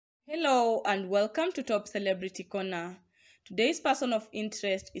Hello and welcome to Top Celebrity Corner. Today's person of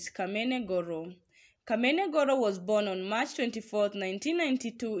interest is Kamene Goro. Kamene Goro was born on March 24,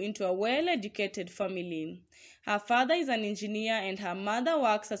 1992 into a well-educated family. Her father is an engineer and her mother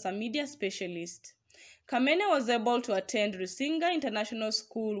works as a media specialist. Kamene was able to attend Rusinga International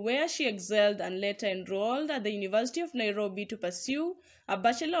School where she excelled and later enrolled at the University of Nairobi to pursue a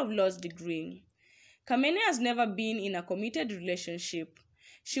Bachelor of Laws degree. Kamene has never been in a committed relationship.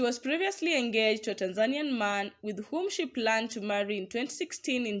 She was previously engaged to a Tanzanian man with whom she planned to marry in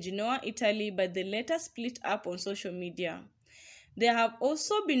 2016 in Genoa, Italy, but they later split up on social media. There have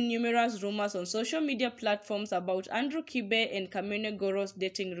also been numerous rumors on social media platforms about Andrew Kibe and Kamene Goro's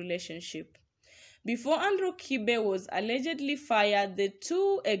dating relationship. Before Andrew Kibe was allegedly fired, the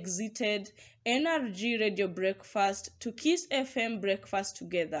two exited NRG Radio Breakfast to Kiss FM Breakfast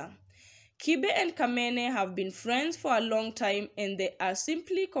together. Kibe and Kamene have been friends for a long time and they are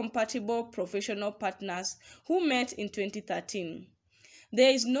simply compatible professional partners who met in 2013. There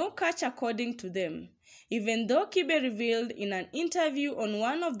is no catch according to them, even though Kibe revealed in an interview on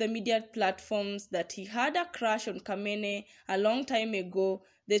one of the media platforms that he had a crush on Kamene a long time ago.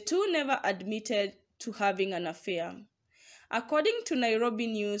 The two never admitted to having an affair. According to Nairobi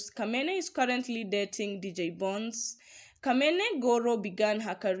News, Kamene is currently dating DJ Bones. Kamene Goro began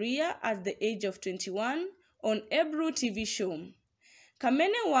her career at the age of 21 on Ebru TV show.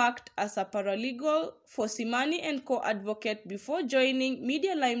 Kamene worked as a paralegal for Simani & Co. advocate before joining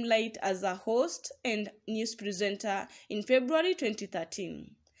Media Limelight as a host and news presenter in February 2013.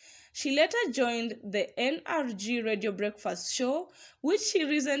 She later joined the NRG Radio Breakfast Show, which she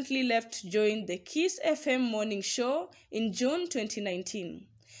recently left to join the Kiss FM Morning Show in June 2019.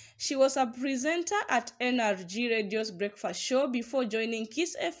 She was a presenter at NRG Radio's Breakfast Show before joining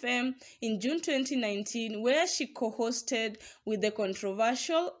Kiss FM in June 2019, where she co-hosted with the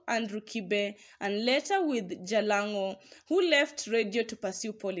controversial Andrew Kibe and later with Jalango, who left radio to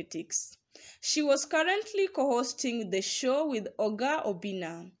pursue politics. She was currently co-hosting the show with Oga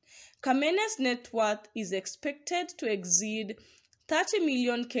Obina. Kamene's net worth is expected to exceed 30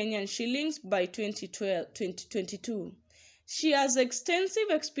 million Kenyan shillings by 2022. She has extensive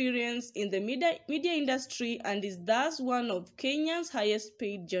experience in the media industry and is thus one of Kenya's highest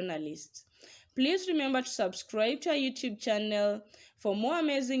paid journalists. Please remember to subscribe to our YouTube channel for more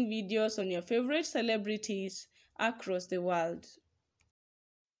amazing videos on your favorite celebrities across the world.